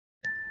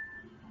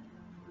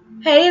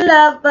Hey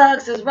love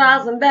bugs, it's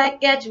Roslynn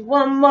back at you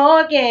one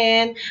more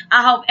again.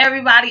 I hope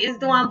everybody is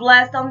doing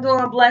blessed. I'm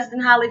doing blessed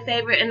and highly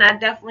favored, and I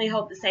definitely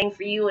hope the same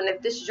for you. And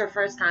if this is your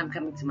first time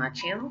coming to my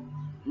channel,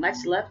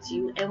 much love to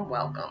you and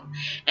welcome.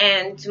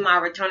 And to my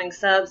returning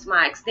subs,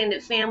 my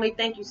extended family,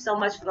 thank you so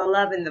much for the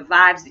love and the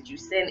vibes that you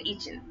send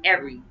each and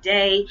every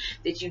day,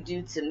 that you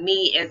do to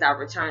me as I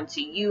return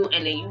to you,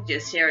 and then you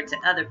just share it to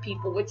other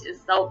people, which is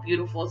so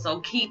beautiful.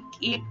 So keep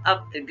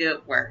up the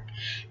good work.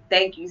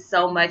 Thank you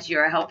so much.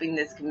 You're helping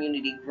this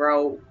community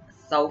grow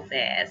so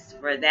fast.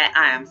 For that,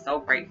 I am so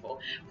grateful.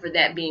 For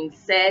that being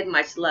said,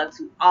 much love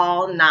to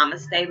all.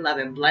 Namaste. Love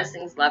and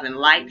blessings, love and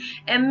light,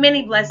 and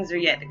many blessings are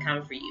yet to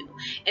come for you.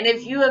 And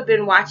if you have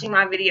been watching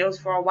my videos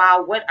for a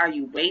while, what are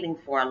you waiting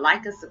for?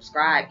 Like and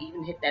subscribe.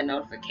 Even hit that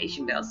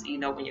notification bell so you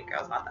know when your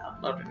girl's about to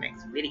upload the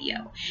next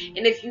video.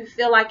 And if you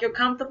feel like you're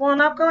comfortable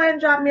enough, go ahead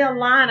and drop me a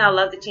line. I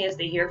love the chance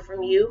to hear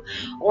from you.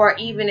 Or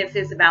even if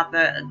it's about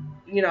the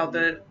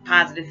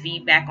positive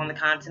feedback on the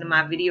content of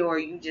my video, or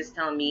you just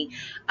tell me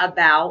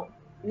about,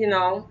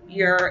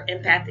 your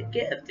empathic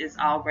gift, is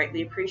all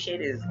greatly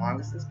appreciated. As long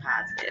as it's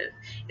positive,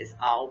 it's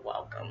all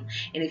welcome.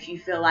 And if you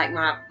feel like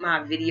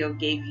my video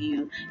gave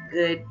you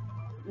good,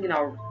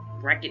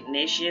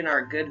 recognition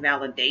or good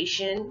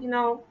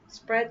validation,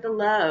 spread the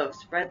love,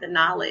 spread the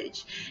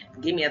knowledge,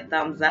 give me a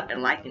thumbs up,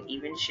 and like and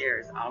even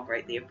share is all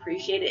greatly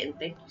appreciated. And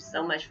thank you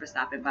so much for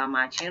stopping by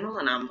my channel,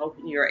 and I'm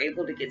hoping you're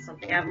able to get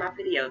something out of my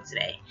video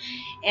today.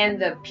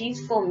 And the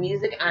peaceful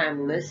music I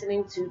am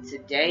listening to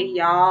today,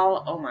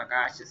 y'all, oh my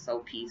gosh, it's so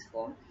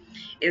peaceful.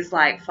 It's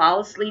like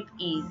fall asleep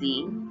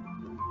easy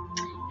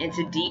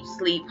into deep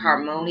sleep,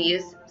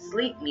 harmonious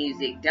sleep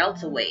music,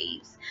 delta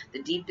waves,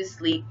 the deepest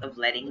sleep of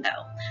letting go.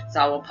 So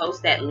I will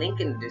post that link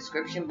in the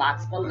description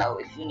box below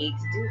if you need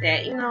to do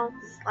that.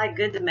 It's like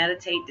good to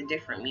meditate to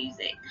different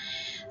music.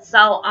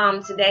 So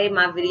today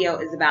my video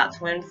is about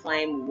Twin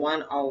Flame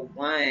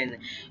 101,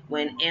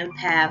 when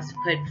empaths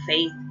put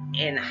faith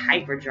in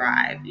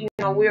hyperdrive.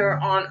 We're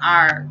on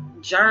our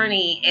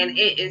journey, and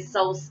it is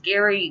so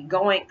scary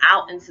going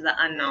out into the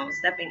unknown,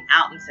 stepping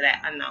out into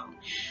that unknown.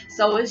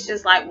 So it's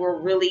just like we're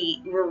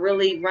really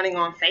running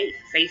on faith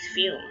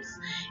fumes.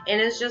 And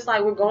it's just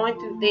like we're going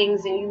through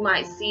things, and you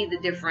might see the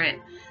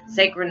different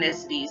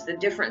synchronicities, the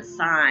different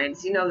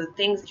signs, the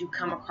things that you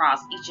come across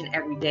each and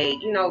every day,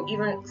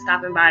 even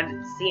stopping by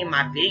to seeing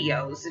my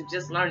videos and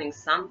just learning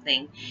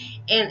something.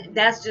 And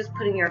that's just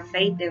putting your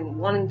faith in,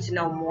 wanting to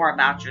know more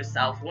about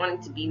yourself,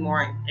 wanting to be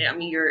more,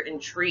 you're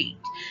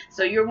intrigued.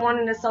 So you're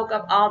wanting to soak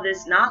up all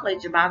this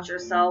knowledge about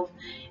yourself,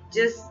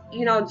 just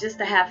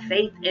to have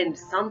faith in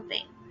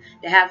something.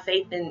 To have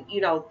faith in,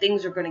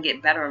 things are going to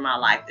get better in my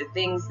life. The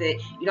things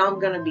that, I'm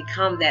going to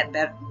become that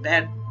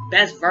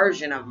best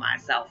version of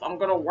myself. I'm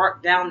going to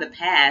work down the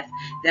path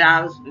that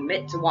I was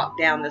meant to walk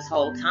down this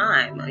whole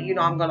time.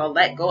 I'm going to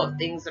let go of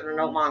things that are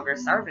no longer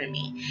serving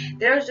me.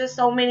 There's just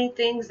so many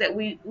things that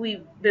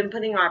we've been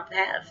putting our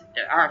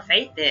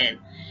faith in.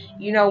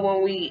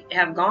 When we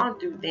have gone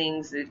through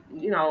things that,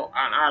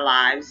 on our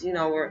lives,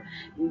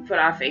 we put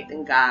our faith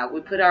in God. We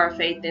put our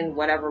faith in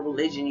whatever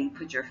religion you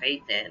put your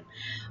faith in.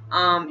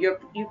 You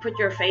put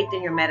your faith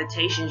in your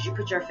meditations. You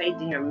put your faith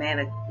in your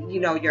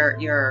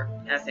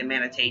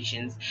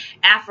meditations,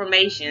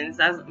 affirmations.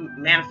 That's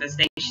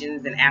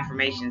manifestations and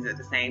affirmations at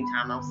the same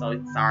time. I'm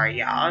so sorry,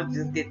 y'all. I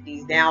just get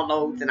these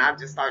downloads and I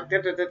just start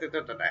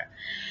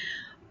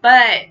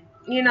But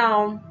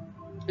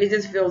it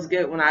just feels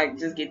good when I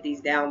just get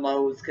these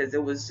downloads, because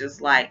it was just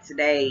like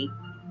today,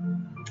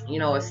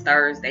 it's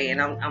Thursday,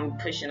 and I'm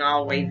pushing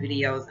all the way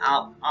videos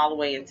out all the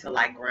way until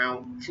like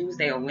around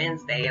Tuesday or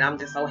Wednesday, and I'm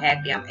just so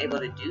happy I'm able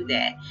to do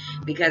that,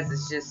 because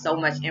it's just so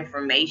much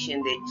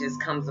information that just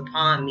comes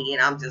upon me,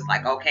 and I'm just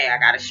like, okay, I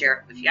gotta share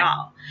it with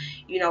y'all.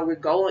 We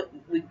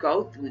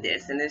go through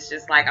this, and it's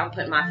just like I'm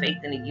putting my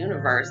faith in the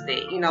universe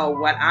that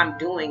what I'm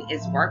doing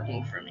is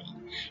working for me.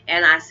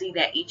 And I see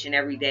that each and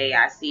every day.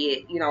 I see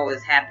it,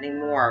 it's happening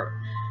more,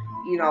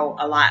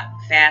 a lot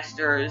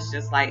faster. It's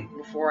just like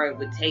before it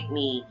would take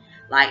me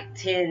like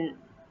 10,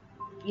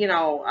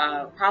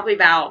 probably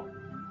about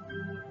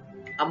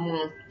a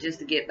month just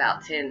to get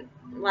about 10,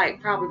 like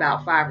probably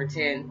about 5 or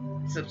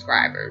 10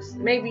 subscribers,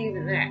 maybe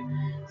even that.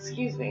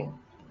 Excuse me.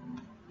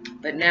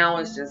 But now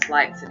it's just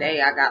like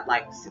today I got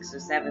like 6 or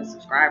 7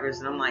 subscribers,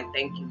 and I'm like,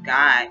 thank you,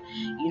 God,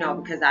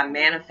 because I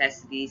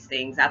manifested these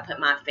things. I put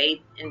my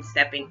faith in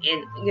stepping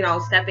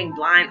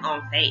blind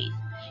on faith.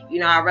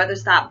 I'd rather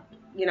step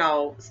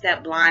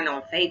blind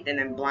on faith than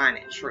in blind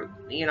in truth.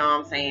 You know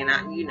what I'm saying?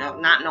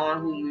 Not knowing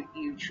who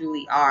you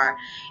truly are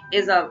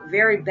is a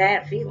very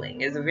bad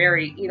feeling. It's a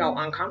very,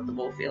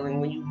 uncomfortable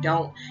feeling when you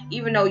don't,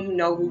 even though you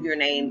know who your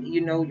name,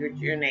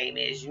 your name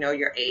is,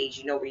 your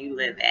age, where you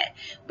live at,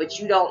 but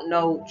you don't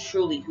know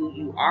truly who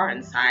you are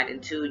inside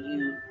until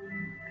you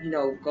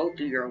go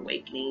through your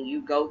awakening.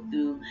 You go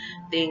through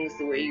things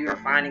the way you're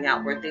finding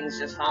out where things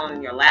just fall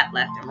in your lap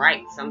left and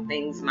right. Some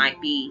things might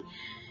be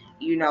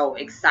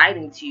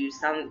exciting to you.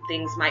 Some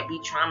things might be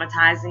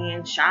traumatizing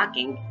and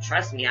shocking.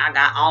 Trust me, I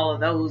got all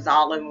of those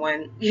all in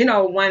one,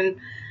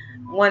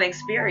 one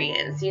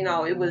experience. You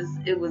know, it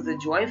was a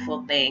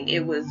joyful thing.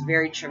 It was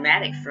very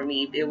traumatic for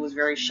me. It was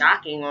very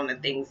shocking on the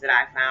things that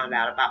I found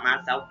out about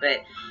myself,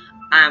 but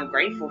I'm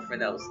grateful for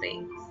those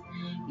things.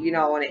 You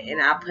know,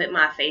 and I put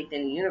my faith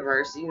in the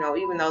universe. You know,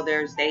 even though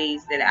there's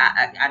days that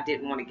I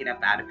didn't want to get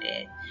up out of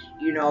bed.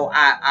 You know,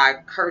 I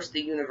cursed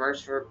the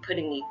universe for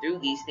putting me through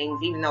these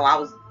things, even though I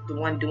was the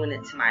one doing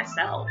it to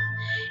myself.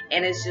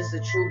 And it's just a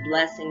true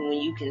blessing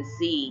when you can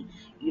see,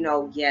 you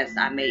know, yes,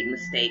 I made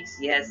mistakes.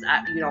 Yes,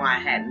 I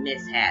had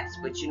mishaps,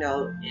 but you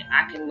know,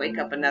 I can wake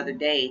up another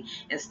day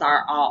and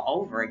start all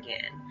over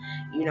again.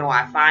 You know,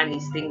 I find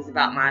these things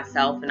about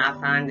myself and I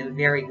find them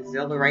very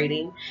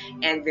exhilarating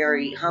and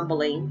very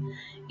humbling,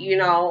 you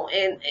know,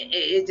 and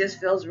it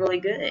just feels really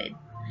good.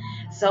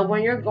 So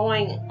when you're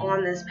going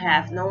on this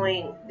path,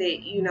 knowing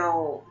that, you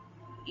know,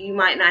 you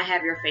might not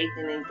have your faith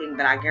in anything,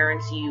 but I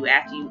guarantee you,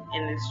 after you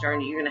end this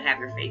journey, you're going to have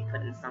your faith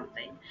put in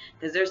something,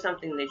 because there's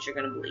something that you're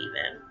going to believe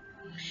in.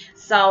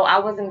 So I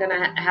wasn't going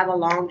to have a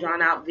long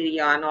drawn out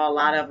video. I know a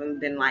lot of them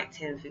been like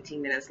 10,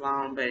 15 minutes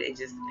long, but it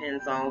just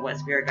depends on what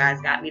spirit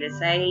guides got me to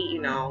say.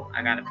 You know,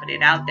 I got to put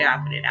it out there. I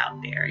put it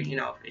out there. You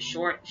know, if it's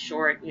short,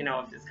 short. You know,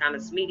 if it's kind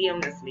of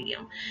medium, it's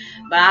medium.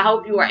 But I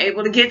hope you were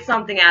able to get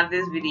something out of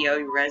this video.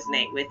 You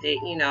resonate with it.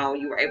 You know,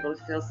 you were able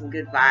to feel some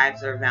good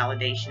vibes or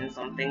validations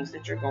on things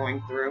that you're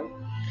going through.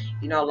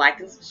 You know, like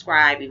and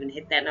subscribe, even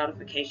hit that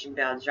notification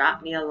bell,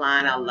 drop me a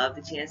line. I love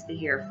the chance to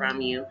hear from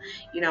you.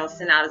 You know,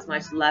 send out as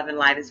much love and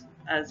light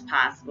as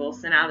possible.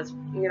 Send out as,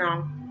 you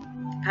know,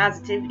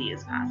 positivity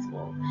as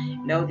possible.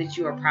 Know that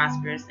you are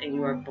prosperous and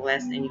you are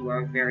blessed and you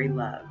are very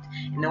loved.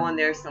 And knowing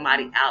there's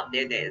somebody out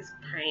there that is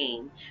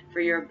praying for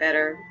your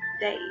better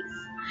days.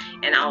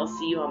 And I will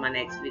see you on my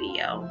next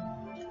video.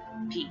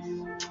 Peace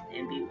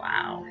and be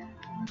wild.